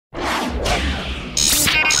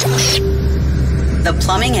the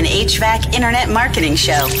Plumbing and HVAC Internet Marketing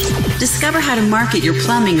Show. Discover how to market your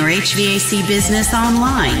plumbing or HVAC business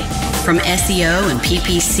online. From SEO and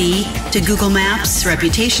PPC to Google Maps,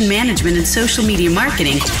 reputation management, and social media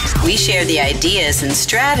marketing, we share the ideas and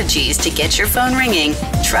strategies to get your phone ringing,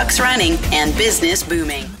 trucks running, and business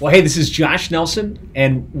booming. Well, hey, this is Josh Nelson,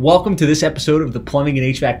 and welcome to this episode of the Plumbing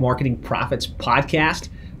and HVAC Marketing Profits Podcast.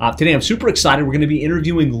 Today, I'm super excited. We're going to be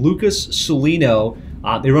interviewing Lucas Solino.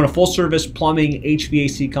 They run a full-service plumbing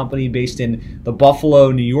HVAC company based in the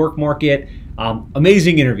Buffalo, New York market.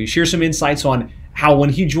 Amazing interview. Share some insights on how when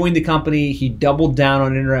he joined the company, he doubled down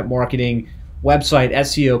on internet marketing, website,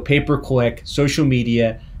 SEO, pay-per-click, social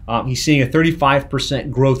media. He's seeing a 35%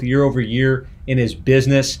 growth year over year in his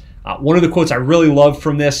business. One of the quotes I really love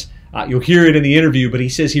from this, you'll hear it in the interview, but he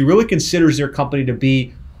says he really considers their company to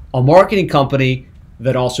be a marketing company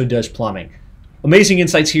that also does plumbing. Amazing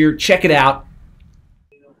insights here. Check it out.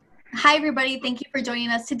 Hi, everybody. Thank you for joining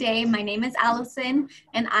us today. My name is Allison,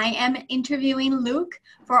 and I am interviewing Luke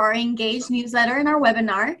for our Engage newsletter and our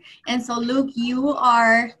webinar. And so, Luke, you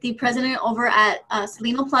are the president over at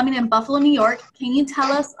Solino Plumbing in Buffalo, New York. Can you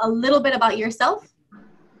tell us a little bit about yourself?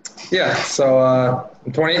 Yeah, so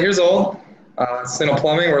I'm 28 years old. Solino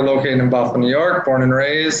Plumbing, we're located in Buffalo, New York, born and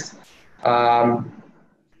raised.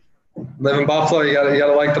 Live in Buffalo, you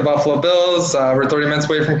gotta like the Buffalo Bills. We're 30 minutes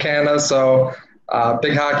away from Canada, so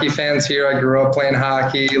big hockey fans here. I grew up playing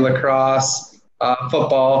hockey, lacrosse,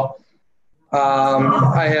 football.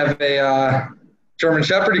 I have a German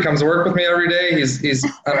Shepherd. He comes to work with me every day. He's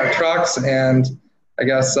on our trucks, and I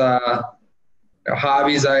guess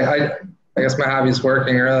hobbies. I guess my hobby is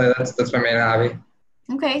working. Really, that's my main hobby.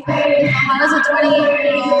 Okay. How does a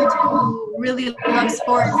 28-year-old who really loves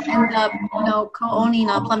sports end up, co-owning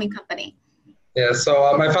a plumbing company? Yeah.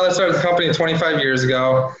 So my father started the company 25 years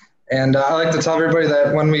ago. And I like to tell everybody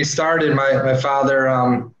that when we started, my father,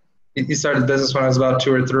 he started the business when I was about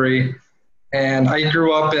 2 or 3. And I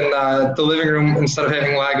grew up in the living room. Instead of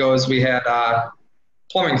having Legos, we had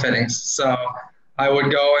plumbing fittings. So I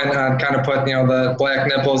would go and kind of put, the black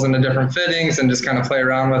nipples into different fittings and just kind of play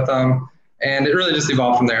around with them. And it really just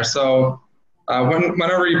evolved from there. So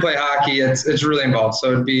whenever you play hockey, it's really involved.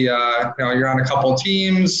 So it'd be, you're on a couple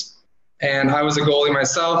teams. And I was a goalie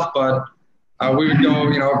myself, but we would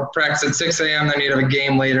go, practice at 6 a.m., then you'd have a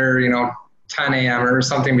game later, 10 a.m. or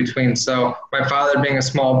something between. So my father, being a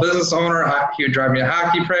small business owner, he would drive me to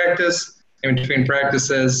hockey practice. In between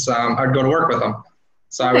practices, I'd go to work with him.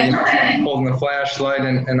 So I would holding the flashlight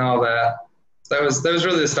and all that. So that was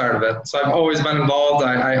really the start of it. So I've always been involved.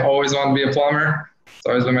 I always wanted to be a plumber. It's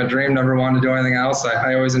always been my dream, never wanted to do anything else.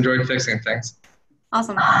 I always enjoyed fixing things.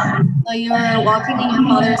 Awesome. So you were walking in your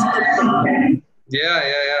father's footsteps. Yeah.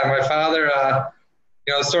 My father,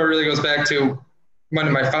 the story really goes back to when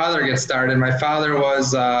did my father get started. My father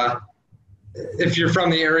was, if you're from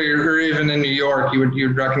the area or even in New York,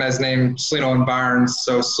 you'd recognize the name Solino and Barnes.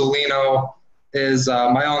 So Solino is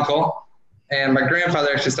my uncle, and my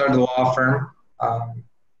grandfather actually started the law firm.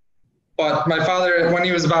 But my father, when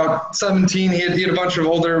he was about 17, he had a bunch of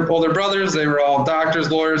older brothers. They were all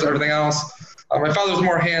doctors, lawyers, everything else. My father was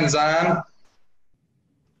more hands-on.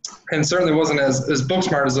 And certainly wasn't as book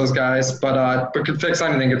smart as those guys, but could fix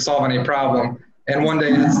anything, could solve any problem. And one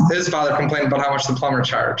day his father complained about how much the plumber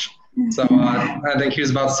charged. So I think he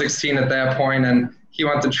was about 16 at that point, and he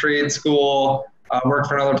went to trade school, worked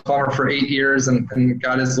for another plumber for 8 years and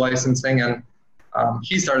got his licensing, and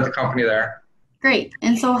he started the company there. Great.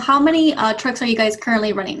 And so how many trucks are you guys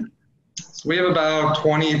currently running? So we have about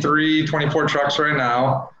 23, 24 trucks right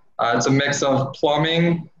now. It's a mix of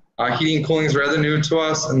plumbing, heating and cooling is rather new to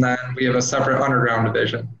us, and then we have a separate underground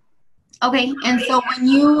division. Okay, and so when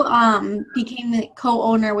you became the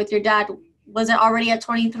co-owner with your dad, was it already at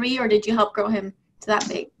 23, or did you help grow him to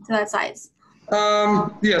that size?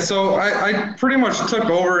 Yeah, so I pretty much took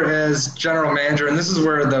over as general manager, and this is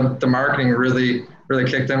where the marketing really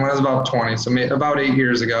kicked in when I was about 20, so about 8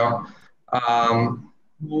 years ago.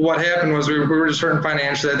 What happened was we were just hurting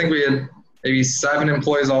financially. I think we had maybe 7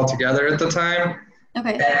 employees altogether at the time.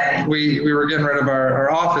 Okay. And we were getting rid of our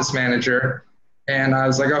office manager, and I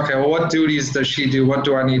was like, okay, well, what duties does she do? What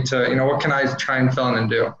do I need to, what can I try and fill in and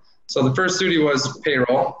do? So the first duty was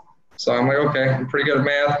payroll. So I'm like, okay, I'm pretty good at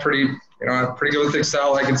math, I'm pretty good with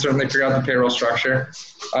Excel. I can certainly figure out the payroll structure.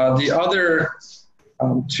 The other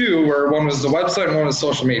 2 were, one was the website and one was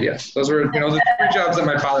social media. Those were, the 3 jobs that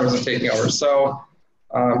my father was taking over. So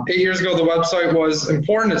 8 years ago, the website was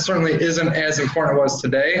important. It certainly isn't as important as it was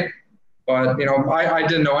today. But, I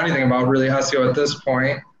didn't know anything about really SEO at this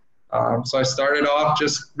point. So I started off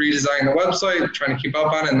just redesigning the website, trying to keep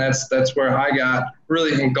up on it, and that's where I got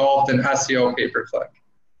really engulfed in SEO pay-per-click.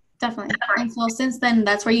 Definitely. And so since then,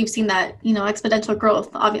 that's where you've seen that, exponential growth,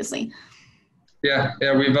 obviously. Yeah.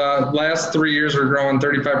 We've last 3 years we're growing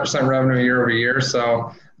 35% revenue year over year.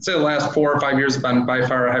 So I'd say the last 4 or 5 years have been by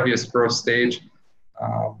far our heaviest growth stage.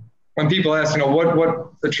 When people ask,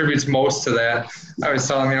 what attributes most to that, I always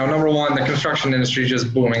tell them, number one, the construction industry is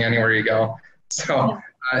just booming anywhere you go. So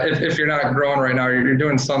if you're not growing right now, you're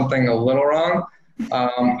doing something a little wrong.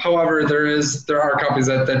 However, there are companies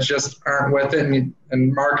that just aren't with it,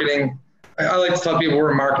 and marketing. I like to tell people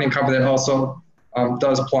we're a marketing company that also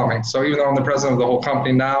does plumbing. So even though I'm the president of the whole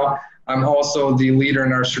company now, I'm also the leader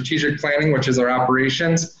in our strategic planning, which is our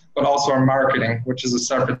operations, but also our marketing, which is a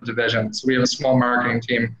separate division. So we have a small marketing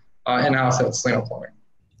team in-house at Cellino Plumbing.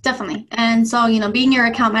 Definitely. And so, being your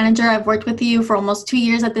account manager, I've worked with you for almost 2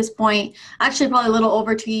 years at this point, actually probably a little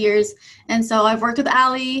over 2 years. And so I've worked with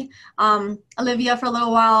Allie, Olivia for a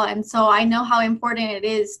little while. And so I know how important it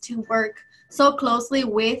is to work so closely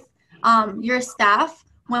with your staff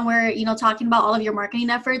when we're, talking about all of your marketing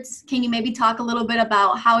efforts. Can you maybe talk a little bit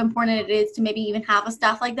about how important it is to maybe even have a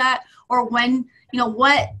staff like that? Or when,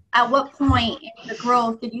 at what point in the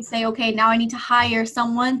growth did you say, okay, now I need to hire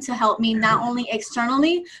someone to help me not only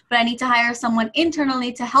externally, but I need to hire someone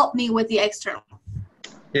internally to help me with the external?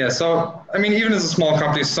 Yeah, so even as a small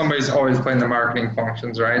company, somebody's always playing the marketing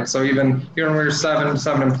functions, right? So even when we were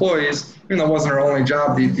seven employees, even though it wasn't our only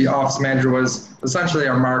job, the office manager was essentially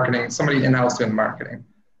our marketing, somebody in-house doing the marketing.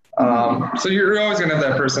 So you're always going to have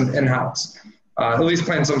that person in-house, at least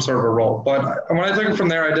playing some sort of a role. But when I took it from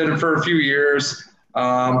there, I did it for a few years.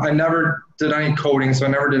 I never did any coding, so I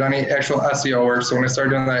never did any actual SEO work. So when I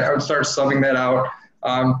started doing that, I would start subbing that out.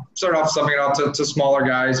 Start off subbing it out to smaller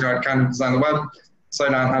guys. I'd kind of design the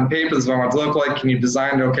website on paper. This is what I want it to look like. Can you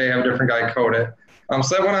design it? Okay, have a different guy code it.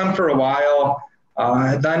 So that went on for a while.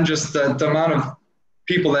 Then just the amount of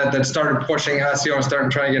people that started pushing SEO and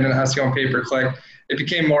started trying to get into SEO and pay-per-click, it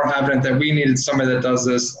became more evident that we needed somebody that does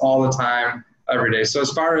this all the time, every day. So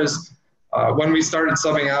as far as when we started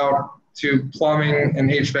subbing out to plumbing and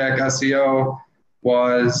HVAC SEO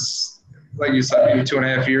was, like you said, maybe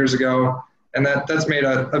 2.5 years ago. And that's made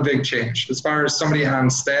a big change. As far as somebody on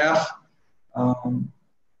staff,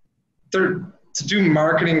 to do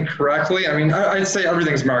marketing correctly, I'd say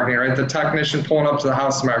everything's marketing, right? The technician pulling up to the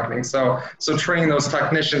house marketing. So training those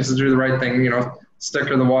technicians to do the right thing,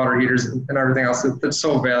 sticker the water heaters and everything else, that's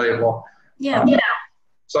so valuable. Yeah.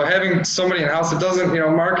 So having somebody in-house, it doesn't,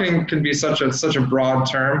 marketing can be such a broad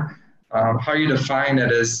term. How you define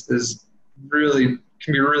it is really,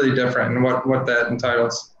 can be really different in what that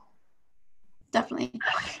entitles. Definitely.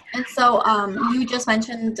 And so you just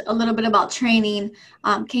mentioned a little bit about training.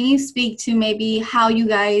 Can you speak to maybe how you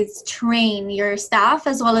guys train your staff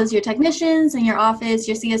as well as your technicians in your office,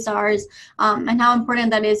 your CSRs, and how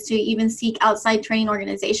important that is to even seek outside training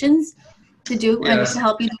organizations to do and to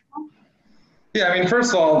help you do that? Yeah,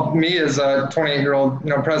 first of all, me as a 28-year-old,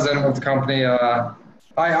 president of the company,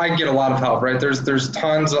 I get a lot of help, right? There's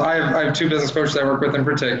tons. I have 2 business coaches I work with in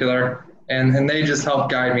particular. And they just help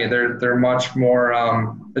guide me. They're much more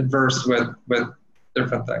adverse with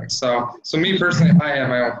different things. So me personally, I have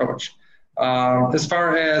my own coach. As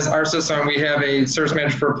far as our system, we have a service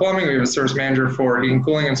manager for plumbing, we have a service manager for heating and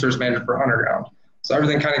cooling, and service manager for underground. So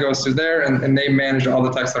everything kind of goes through there, and they manage all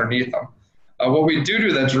the techs underneath them. What we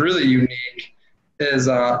do that's really unique is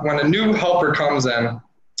when a new helper comes in,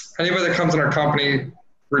 anybody that comes in our company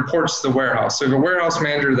reports to the warehouse. So we have a warehouse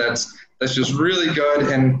manager that's just really good,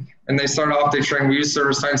 and they start off, they train, we use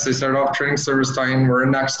ServiceTitan, so they start off training ServiceTitan. We're a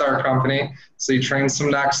Nexstar company, so you train some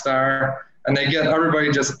Nexstar, and they get everybody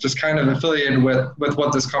just kind of affiliated with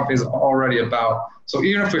what this company is already about. So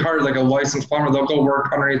even if we hire like a licensed plumber, they'll go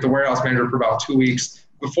work underneath the warehouse manager for about 2 weeks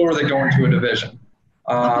before they go into a division.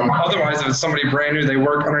 Otherwise, if it's somebody brand new, they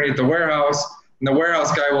work underneath the warehouse, and the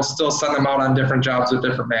warehouse guy will still send them out on different jobs with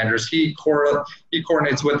different managers. He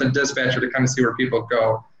coordinates with the dispatcher to kind of see where people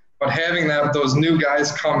go. But having those new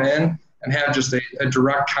guys come in and have just a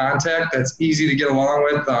direct contact that's easy to get along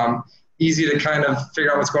with, easy to kind of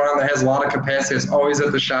figure out what's going on, that has a lot of capacity, that's always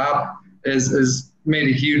at the shop, is made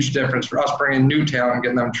a huge difference for us bringing new talent and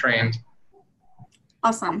getting them trained.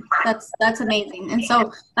 Awesome. That's amazing. And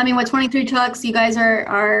so, with 23 trucks, you guys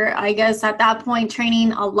are, I guess, at that point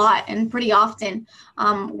training a lot and pretty often.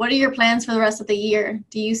 What are your plans for the rest of the year?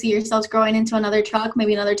 Do you see yourselves growing into another truck,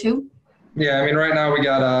 maybe another 2? Yeah, right now we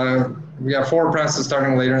got 4 apprentices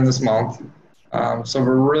starting later in this month. So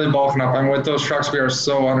we're really bulking up. With those trucks, we are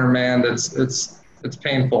so undermanned. It's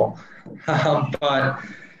painful. But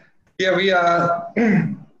yeah,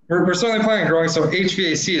 we're certainly planning on growing. So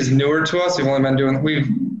HVAC is newer to us. We've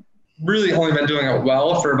really only been doing it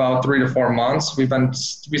well for about 3 to 4 months.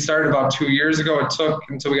 We started about 2 years ago. It took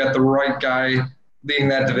until we got the right guy leading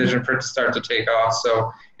that division for it to start to take off.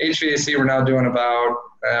 So HVAC, we're now doing about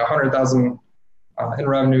 100,000 in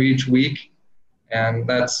revenue each week. And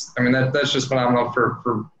that's just phenomenal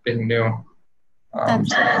for being new.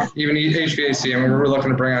 So even HVAC, we're looking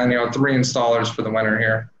to bring on, 3 installers for the winter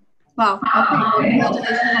here. Wow. Okay.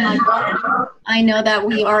 Congratulations on that growth. I know that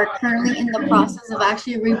we are currently in the process of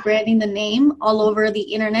actually rebranding the name all over the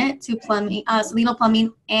internet to Cellino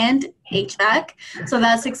Plumbing and HVAC. So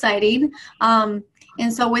that's exciting. And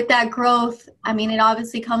so with that growth, it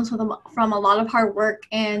obviously comes from a lot of hard work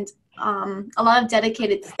and a lot of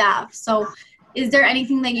dedicated staff. So is there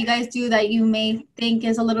anything that you guys do that you may think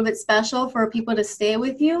is a little bit special for people to stay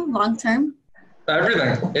with you long term?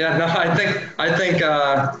 Everything. Yeah, no, I think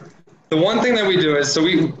the one thing that we do is,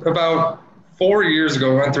 about 4 years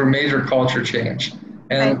ago, we went through a major culture change.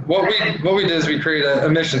 And what we did is we created a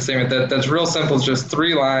mission statement that's real simple. It's just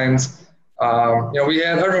 3 lines.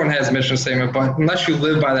 Everyone has a mission statement, but unless you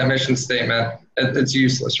live by that mission statement, it's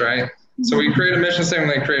useless, right? Mm-hmm. So we created a mission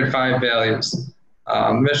statement that created 5 values.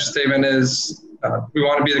 The mission statement is we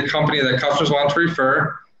want to be the company that customers want to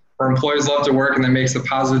refer, where employees love to work, and that makes a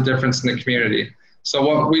positive difference in the community. So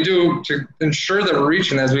what we do to ensure that we're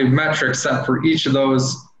reaching that is we have metrics set for each of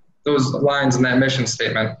those lines in that mission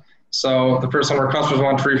statement. So the first one, where customers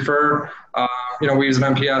want to refer, we use an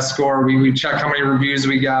NPS score. We check how many reviews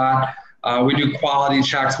we got. We do quality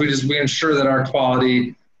checks. We ensure that our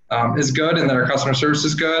quality is good and that our customer service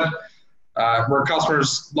is good. Where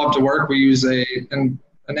customers love to work, we use an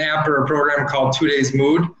app or a program called 2 Days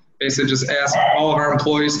Mood. Basically just ask all of our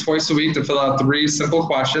employees twice a week to fill out 3 simple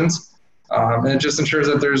questions. And it just ensures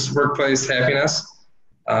that there's workplace happiness.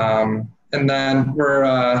 And then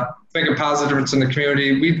we're making a positive difference in the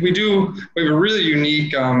community. We have a really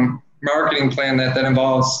unique marketing plan that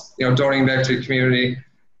involves, donating back to the community.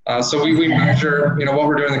 So we measure, what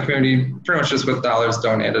we're doing in the community pretty much just with dollars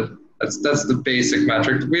donated. That's the basic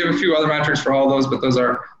metric. We have a few other metrics for all those, but those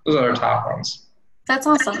are our top ones. That's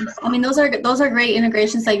awesome. Those are great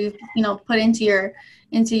integrations that you've put into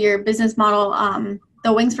your business model.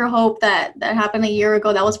 The Wings for Hope that happened a year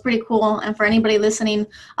ago, that was pretty cool. And for anybody listening,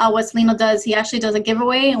 what Cellino does, he actually does a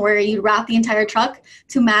giveaway where you wrap the entire truck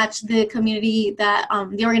to match the community that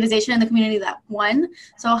the organization and the community that won.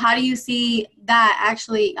 So how do you see that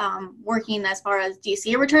actually working as far as, do you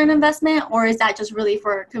see a return on investment, or is that just really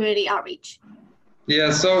for community outreach? Yeah,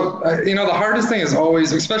 so the hardest thing is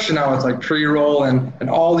always, especially now with like pre-roll and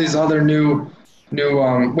all these other new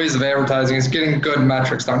ways of advertising, is getting good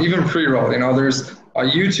metrics down. Even pre-roll, there's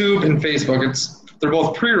YouTube and Facebook. They're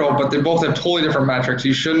both pre-roll, but they both have totally different metrics.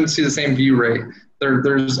 You shouldn't see the same view rate.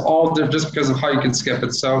 There's all different just because of how you can skip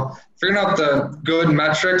it. So figuring out the good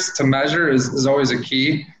metrics to measure is always a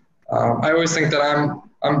key. I always think that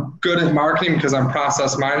I'm good at marketing because I'm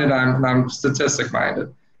process minded. I'm statistic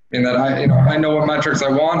minded. In that I know what metrics I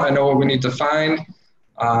want. I know what we need to find,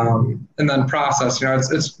 and then process.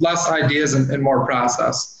 It's less ideas and more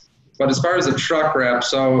process. But as far as a truck wrap,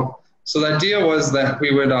 so the idea was that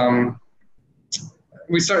we would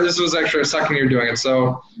this was actually our second year doing it.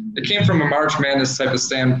 So it came from a March Madness type of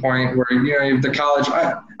standpoint where the college.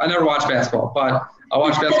 I never watch basketball, but I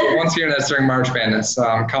watch basketball once a year, and that's during March Madness,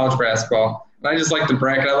 college basketball. And I just like the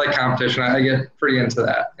bracket. I like competition. I get pretty into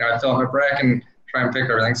that. I fill out my bracket and try and pick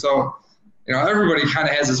everything. So, everybody kind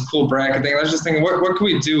of has this cool bracket thing. I was just thinking, what can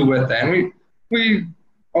we do with that? And we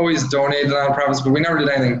always donated to nonprofits, but we never did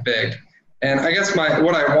anything big. And I guess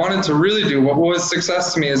what I wanted to really do, what was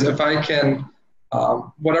success to me, is if I can,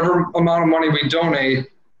 whatever amount of money we donate,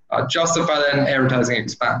 justify that in advertising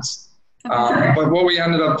expense. But what we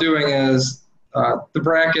ended up doing is the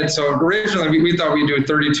bracket. So originally we thought we'd do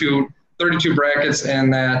 32 brackets,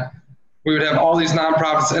 and that we would have all these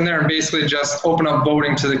nonprofits in there and basically just open up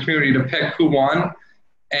voting to the community to pick who won.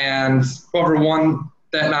 And whoever won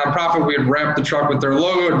that nonprofit, we'd wrap the truck with their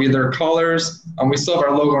logo. It'd be their colors. We still have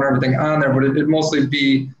our logo and everything on there, but it'd mostly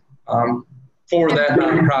be for that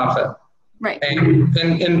nonprofit. Right. And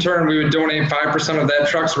in turn, we would donate 5% of that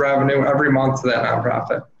truck's revenue every month to that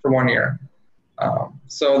nonprofit for 1 year.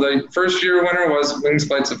 So the first year winner was Wings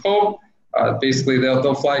Flights of Hope. Basically,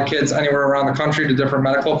 they'll fly kids anywhere around the country to different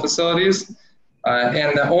medical facilities.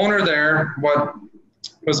 And the owner there, what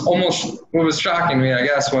was shocking to me, I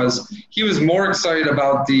guess, was he was more excited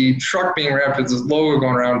about the truck being wrapped with his logo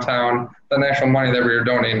going around town than the actual money that we were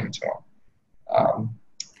donating to him.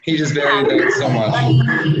 he just valued that so much.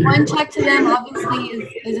 I mean, one check to them obviously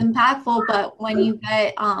is impactful, but when you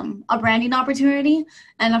get a branding opportunity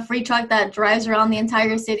and a free truck that drives around the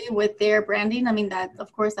entire city with their branding, I mean, that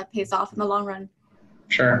of course that pays off in the long run.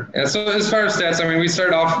 Sure. Yeah. So as far as stats, I mean, we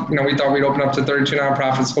started off, we thought we'd open up to 32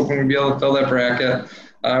 nonprofits, hoping we'd be able to fill that bracket.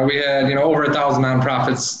 We had, over 1,000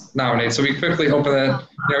 nonprofits nominated. So we quickly opened that,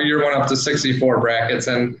 year one up to 64 brackets.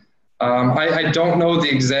 And I don't know the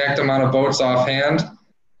exact amount of votes offhand,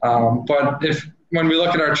 but when we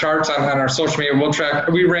look at our charts on our social media,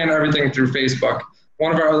 we ran everything through Facebook.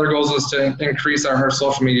 One of our other goals was to increase our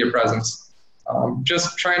social media presence.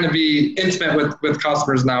 Just trying to be intimate with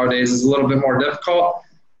customers nowadays is a little bit more difficult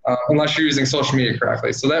unless you're using social media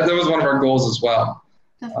correctly. So that was one of our goals as well.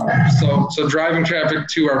 So driving traffic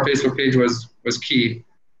to our Facebook page was key,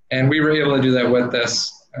 and we were able to do that with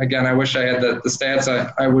this. Again, I wish I had the stats.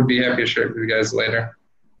 I would be happy to share it with you guys later.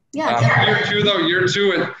 Yeah. Year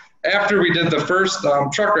two, after we did the first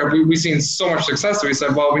truck rep, we seen so much success. So we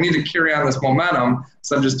said, well, we need to carry on this momentum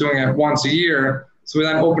instead of just doing it once a year. So we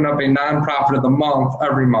then opened up a nonprofit of the month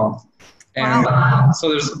every month. And so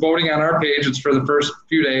there's voting on our page. It's for the first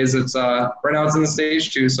few days. It's right now it's in the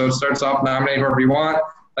stage 2. So it starts off, nominate whoever you want.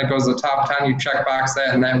 That goes to the top 10. You check box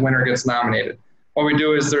that, and that winner gets nominated. What we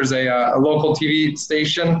do is there's a local TV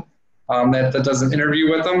station that does an interview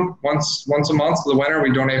with them once a month. So the winner,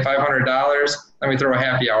 we donate $500. Then we throw a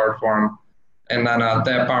happy hour for them. And then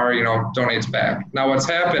that bar, donates back. Now what's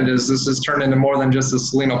happened is this has turned into more than just the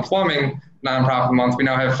Cellino Plumbing nonprofit month. We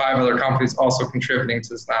now have 5 other companies also contributing to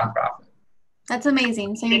this nonprofit. That's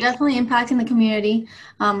amazing. So you're definitely impacting the community,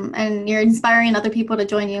 and you're inspiring other people to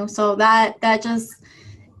join you. So that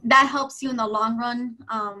helps you in the long run.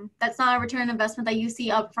 That's not a return investment that you see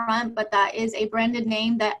up front, but that is a branded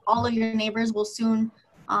name that all of your neighbors will soon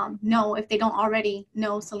know if they don't already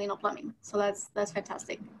know Cellino Plumbing. So that's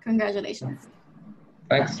fantastic. Congratulations.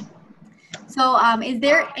 Thanks. So is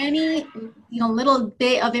there any little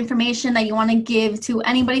bit of information that you want to give to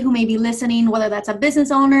anybody who may be listening, whether that's a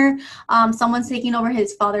business owner, someone's taking over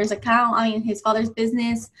his father's his father's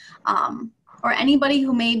business, or anybody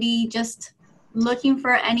who may be just looking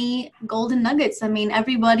for any golden nuggets? I mean,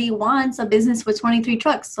 everybody wants a business with 23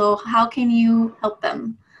 trucks. So how can you help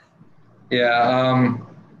them? Yeah,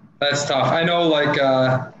 that's tough. I know,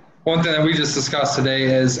 one thing that we just discussed today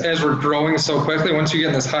is as we're growing so quickly, once you get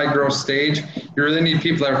in this high growth stage, you really need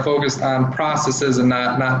people that are focused on processes and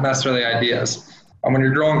not necessarily ideas. When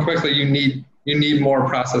you're growing quickly, you need more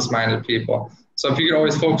process-minded people. So if you can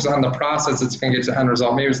always focus on the process, it's going to get to the end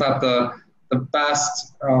result. Maybe it's not the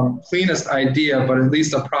best, cleanest idea, but at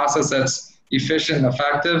least a process that's efficient and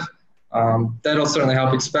effective. That'll certainly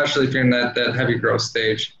help, especially if you're in that heavy growth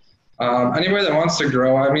stage. Anybody that wants to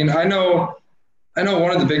grow, I know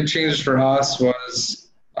one of the big changes for us was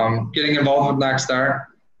getting involved with Nexstar.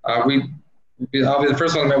 I'll be the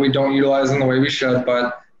first one that we don't utilize them the way we should,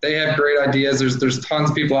 but they have great ideas. There's tons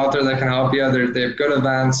of people out there that can help you. They have good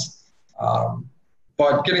events.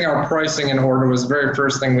 But getting our pricing in order was the very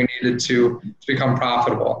first thing we needed to become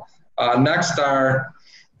profitable. Nexstar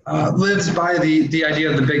lives by the idea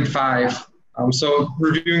of the big 5. So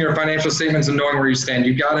reviewing your financial statements and knowing where you stand,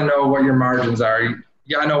 you got to know what your margins are.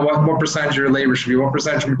 You got to know what percentage of your labor should be, what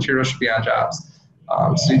percentage of material should be on jobs.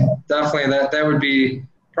 So definitely that would be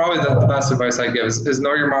probably the best advice I give is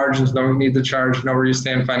know your margins, know what you need to charge, know where you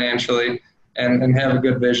stand financially, and have a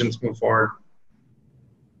good vision to move forward.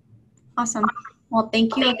 Awesome. Well,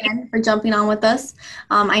 thank you again for jumping on with us.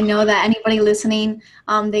 I know that anybody listening,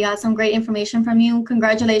 they got some great information from you.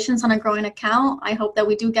 Congratulations on a growing account. I hope that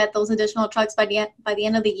we do get those additional trucks by the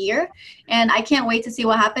end of the year. And I can't wait to see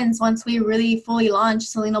what happens once we really fully launch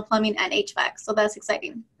Cellino Plumbing and HVAC. So that's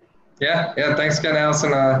exciting. Yeah. Thanks again,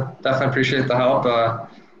 Allison. Definitely appreciate the help.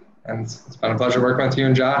 And it's been a pleasure working with you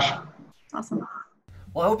and Josh. Awesome.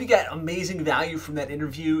 Well, I hope you got amazing value from that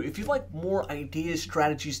interview. If you'd like more ideas,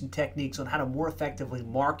 strategies, and techniques on how to more effectively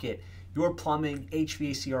market your plumbing,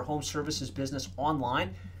 HVAC, or home services business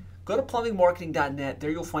online, go to plumbingmarketing.net.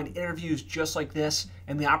 There you'll find interviews just like this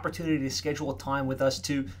and the opportunity to schedule a time with us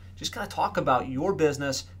to just kind of talk about your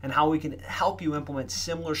business and how we can help you implement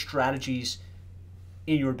similar strategies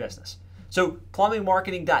in your business. So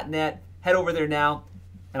plumbingmarketing.net, head over there now,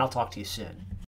 and I'll talk to you soon.